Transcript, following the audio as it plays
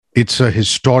It's a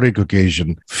historic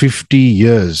occasion. 50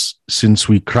 years since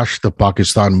we crushed the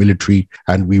Pakistan military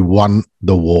and we won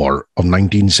the war of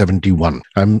 1971.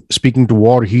 I'm speaking to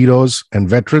war heroes and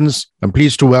veterans. I'm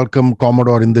pleased to welcome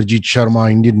Commodore Inderjit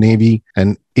Sharma, Indian Navy,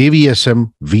 and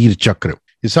AVSM Veer Chakra.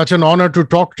 It's such an honor to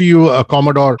talk to you,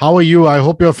 Commodore. How are you? I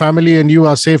hope your family and you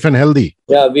are safe and healthy.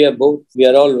 Yeah, we are both. We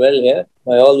are all well here.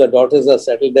 All the daughters are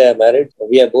settled. They are married.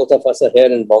 Both of us are here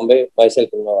in Bombay, myself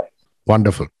and my wife.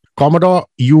 Wonderful. Commodore,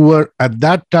 you were at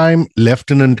that time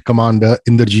Lieutenant Commander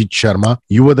Inderjit Sharma.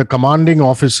 You were the commanding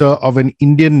officer of an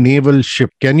Indian naval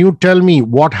ship. Can you tell me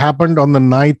what happened on the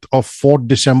night of 4th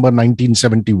December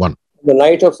 1971? The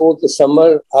night of 4th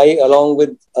December, I, along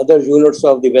with other units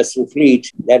of the Western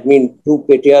Fleet, that means 2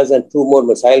 Petias and 2 more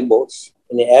missile boats,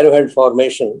 in an arrowhead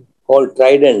formation called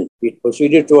Trident, we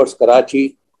proceeded towards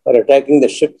Karachi for attacking the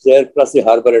ships there plus the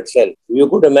harbour itself. You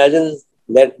could imagine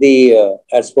that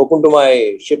I had spoken to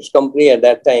my ship's company at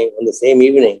that time on the same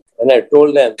evening, and I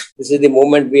told them, this is the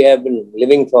moment we have been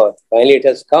living for. Finally, it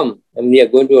has come, and we are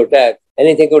going to attack.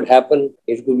 Anything could happen.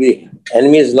 It could be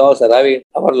enemy's loss or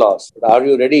our loss. But are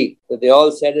you ready? So they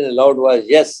all said in a loud voice,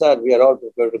 yes, sir, we are all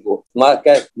prepared to go.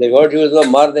 The word used was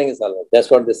Mar denge Salah. That's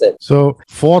what they said. So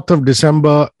 4th of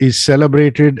December is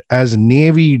celebrated as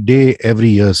Navy Day every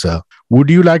year, sir. Would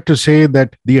you like to say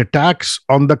that the attacks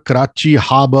on the Karachi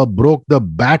harbour broke the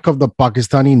back of the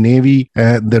Pakistani Navy,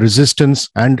 the resistance,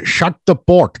 and shut the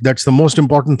port? That's the most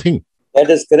important thing. That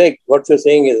is correct. What you're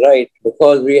saying is right.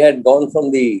 Because we had gone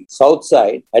from the south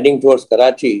side, heading towards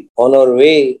Karachi. On our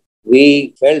way,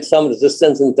 we felt some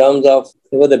resistance in terms of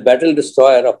there was the battle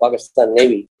destroyer of Pakistan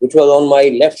Navy, which was on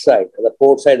my left side, the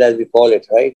port side as we call it,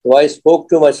 right? So I spoke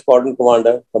to my squadron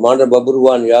commander, Commander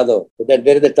Baburwan Yadav, that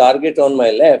there is a target on my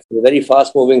left, a very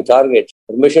fast-moving target,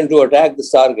 permission to attack this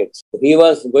target. He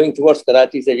was going towards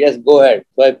Karachi, he said, yes, go ahead.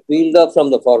 So I peeled up from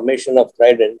the formation of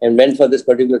Trident and went for this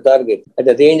particular target. At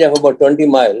a range of about 20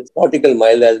 miles, nautical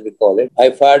mile as we call it,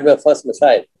 I fired my first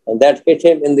missile, and that hit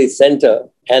him in the center,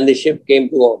 and the ship came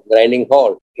to a grinding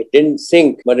halt. It didn't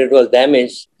sink, but it was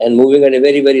damaged and moving at a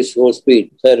very, very slow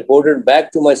speed. So I reported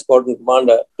back to my squadron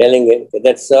commander, telling him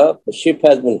that, sir, the ship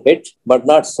has been hit, but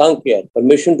not sunk yet.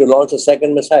 Permission to launch a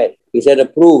second missile. He said,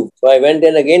 approved. So I went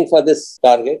in again for this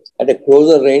target at a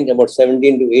closer range, about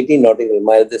 17 to 18 nautical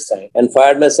miles this time, and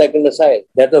fired my second missile.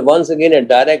 That was once again a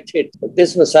direct hit. But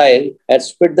this missile had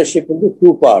split the ship into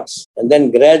 2 parts. And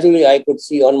then gradually I could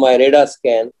see on my radar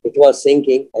scan, it was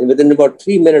sinking. And within about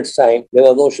 3 minutes' time, there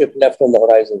was no ship left on the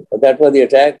horizon. But that was the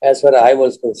attack as far as I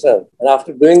was concerned. And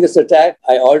after doing this attack,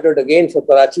 I altered again for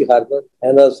Karachi Harbour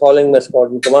and was following my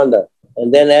squadron commander.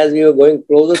 And then as we were going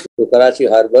closer to Karachi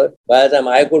Harbour, by the time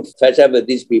I could fetch up with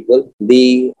these people,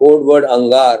 the code word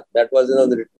Angar, that was,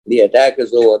 the attack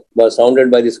is over, was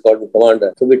sounded by the squadron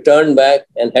commander. So we turned back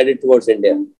and headed towards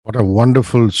India. What a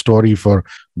wonderful story for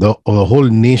the whole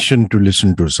nation to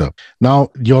listen to, sir. Now,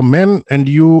 your men and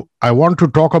you, I want to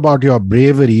talk about your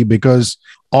bravery because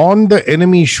on the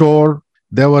enemy shore,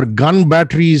 there were gun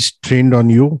batteries trained on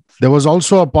you. There was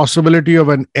also a possibility of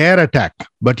an air attack,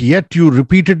 but yet you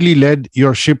repeatedly led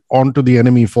your ship onto the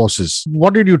enemy forces.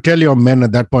 What did you tell your men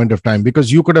at that point of time?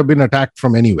 Because you could have been attacked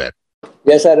from anywhere.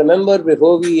 Yes, I remember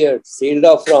before we sailed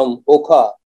off from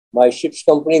Okha, my ship's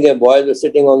company, their boys were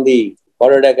sitting on the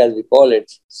quarterdeck, as we call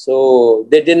it. So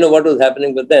they didn't know what was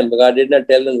happening with them because I did not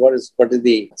tell them what is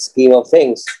the scheme of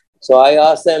things. So I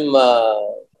asked them,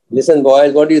 listen,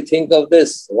 boys, what do you think of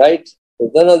this, right?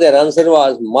 So their answer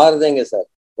was, Mar denge, sir.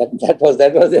 That was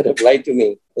their reply to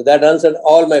me. So that answered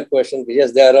all my questions.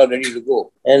 Yes, they are all ready to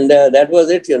go. And that was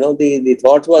it. The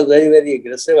thought was very, very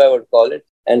aggressive, I would call it,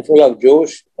 and full of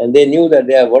josh. And they knew that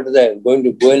they going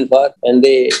to go in for. And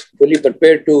they fully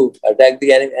prepared to attack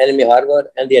the enemy harbour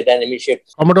and the enemy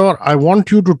ships. Commodore, I want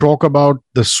you to talk about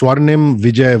the Swarnim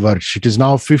Vijay Varsh. It is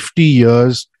now 50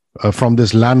 years from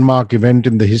this landmark event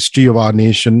in the history of our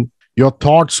nation. Your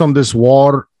thoughts on this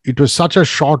war. It was such a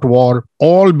short war,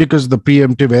 all because of the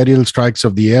preemptive aerial strikes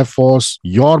of the Air Force,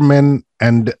 your men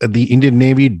and the Indian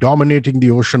Navy dominating the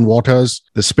ocean waters,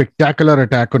 the spectacular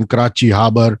attack on Karachi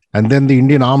Harbour, and then the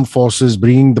Indian Armed Forces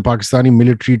bringing the Pakistani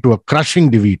military to a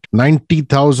crushing defeat.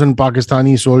 90,000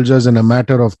 Pakistani soldiers in a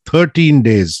matter of 13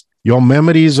 days. Your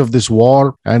memories of this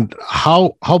war and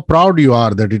how proud you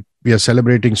are that we are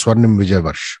celebrating Swarnim Vijay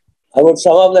Varsh. I would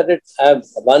sum up that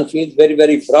one feels very,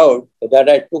 very proud that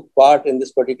I took part in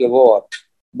this particular war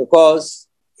because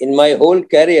in my whole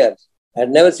career, I had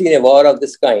never seen a war of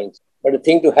this kind. But a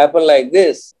thing to happen like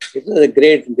this, it was a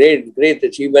great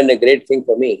achievement, a great thing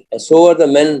for me. And so were the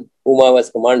men whom I was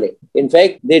commanding. In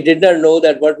fact, they did not know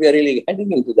that what we are really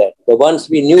heading into that. But once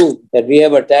we knew that we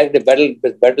have attacked the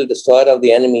battle destroyer of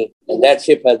the enemy, and that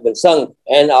ship has been sunk,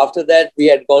 and after that we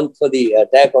had gone for the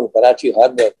attack on Karachi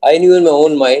harbor, I knew in my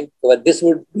own mind that this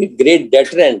would be a great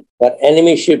deterrent for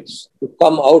enemy ships to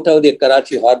come out of the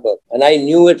Karachi harbor. And I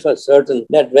knew it for certain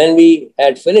that when we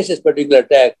had finished this particular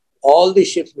attack, all the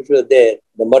ships which were there,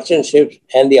 the merchant ships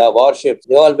and the warships,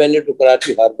 they all went into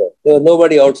Karachi harbor. There was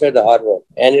nobody outside the harbor.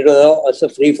 And it was also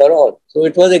free for all. So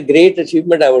it was a great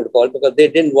achievement, I would call, because they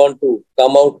didn't want to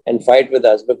come out and fight with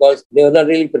us because they were not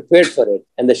really prepared for it.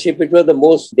 And the ship, which was the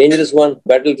most dangerous one,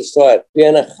 battle destroyer,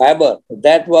 Vienna Harbor,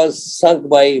 that was sunk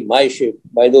by my ship,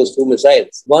 by those 2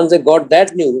 missiles. Once they got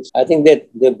that news, I think that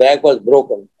their back was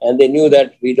broken and they knew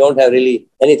that we don't have really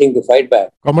anything to fight back.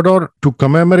 Commodore, to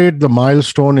commemorate the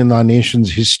milestone in our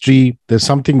nation's history, there's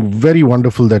something very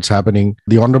wonderful that's happening.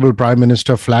 The Honorable Prime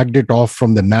Minister flagged it off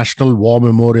from the National War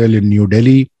Memorial in New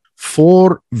Delhi.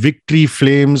 4 victory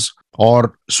flames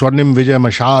or Swarnim Vijay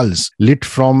Mashals lit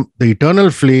from the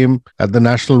eternal flame at the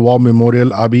National War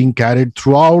Memorial are being carried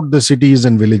throughout the cities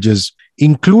and villages,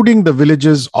 including the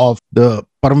villages of the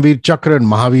Paramveer Chakra and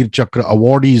Mahavir Chakra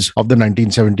awardees of the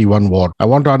 1971 war. I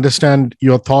want to understand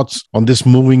your thoughts on this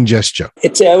moving gesture.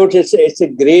 It's a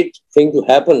great thing to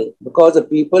happen because the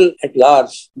people at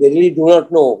large, they really do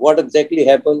not know what exactly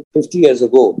happened 50 years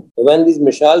ago. When these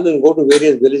mishals will go to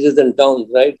various villages and towns,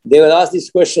 right, they will ask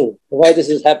this question, why this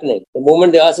is happening. The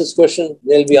moment they ask this question,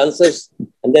 there will be answers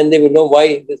and then they will know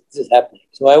why this is happening.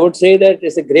 So I would say that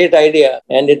it's a great idea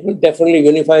and it will definitely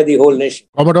unify the whole nation.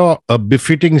 Commodore, a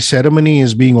befitting ceremony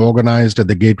is being organized at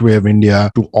the Gateway of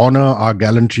India to honor our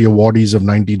gallantry awardees of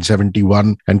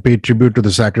 1971 and pay tribute to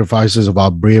the sacrifices of our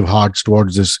brave hearts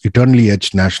towards this eternally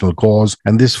etched national cause.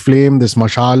 And this flame, this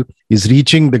mashal, is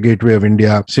reaching the Gateway of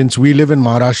India. Since we live in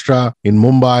Maharashtra, in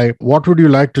Mumbai, what would you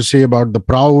like to say about the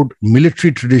proud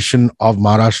military tradition of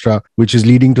Maharashtra, which is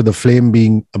leading to the flame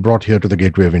being brought here to the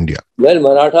Gateway of India? Well,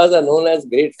 Marathas are known as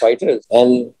great fighters.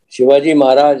 And Shivaji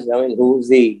Maharaj, who is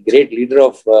the great leader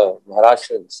of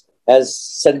Maharashtrians, has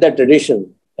set that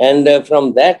tradition. And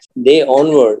from that day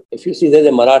onward, if you see there's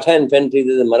a Maratha infantry,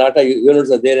 there's a Maratha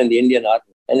units are there in the Indian Army.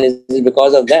 And it's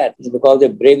because of that, it's because of the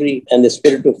bravery and the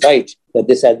spirit to fight that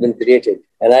this has been created.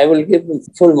 And I will give them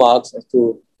full marks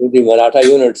to the Maratha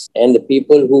units and the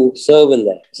people who serve in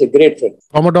that. It's a great thing.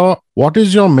 Commodore, what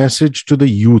is your message to the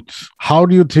youth? How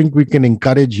do you think we can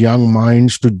encourage young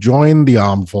minds to join the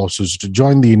armed forces, to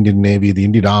join the Indian Navy, the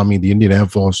Indian Army, the Indian Air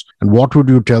Force? And what would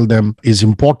you tell them is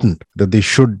important that they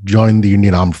should join the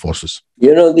Indian Armed Forces?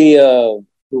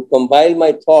 To compile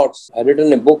my thoughts, I've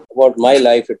written a book about my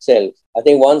life itself. I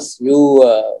think once you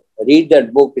read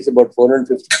that book, it's about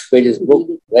 450 pages book,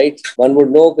 right? One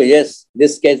would know, yes,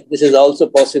 this is also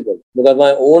possible. Because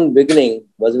my own beginning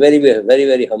was very, very,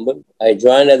 very humble. I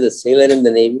joined as a sailor in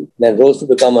the Navy, then rose to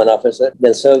become an officer,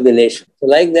 then served the nation. So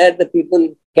like that, the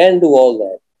people can do all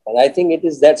that. And I think it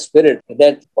is that spirit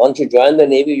that once you join the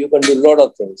Navy, you can do a lot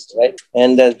of things, right?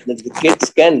 And the kids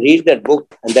can read that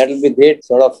book and that will be great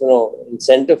sort of,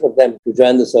 incentive for them to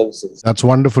join the services. That's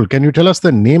wonderful. Can you tell us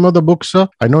the name of the book, sir?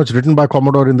 I know it's written by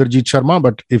Commodore Inderjit Sharma,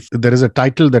 but if there is a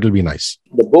title, that will be nice.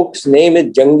 The book's name is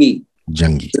Jangi.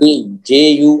 Jangi.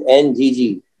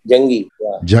 Jungg. Jangi.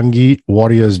 Yeah. Jangi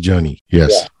Warrior's Journey.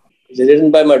 Yes. Yeah. It's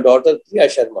written by my daughter, Priya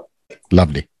Sharma.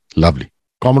 Lovely.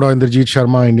 Commodore Inderjit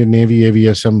Sharma, Indian Navy,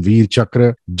 AVSM, Veer,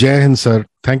 Chakra. Jai Hind, sir.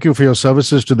 Thank you for your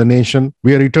services to the nation.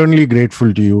 We are eternally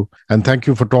grateful to you. And thank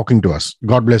you for talking to us.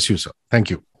 God bless you, sir.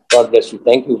 Thank you. God bless you.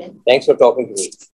 Thank you. Thanks for talking to me.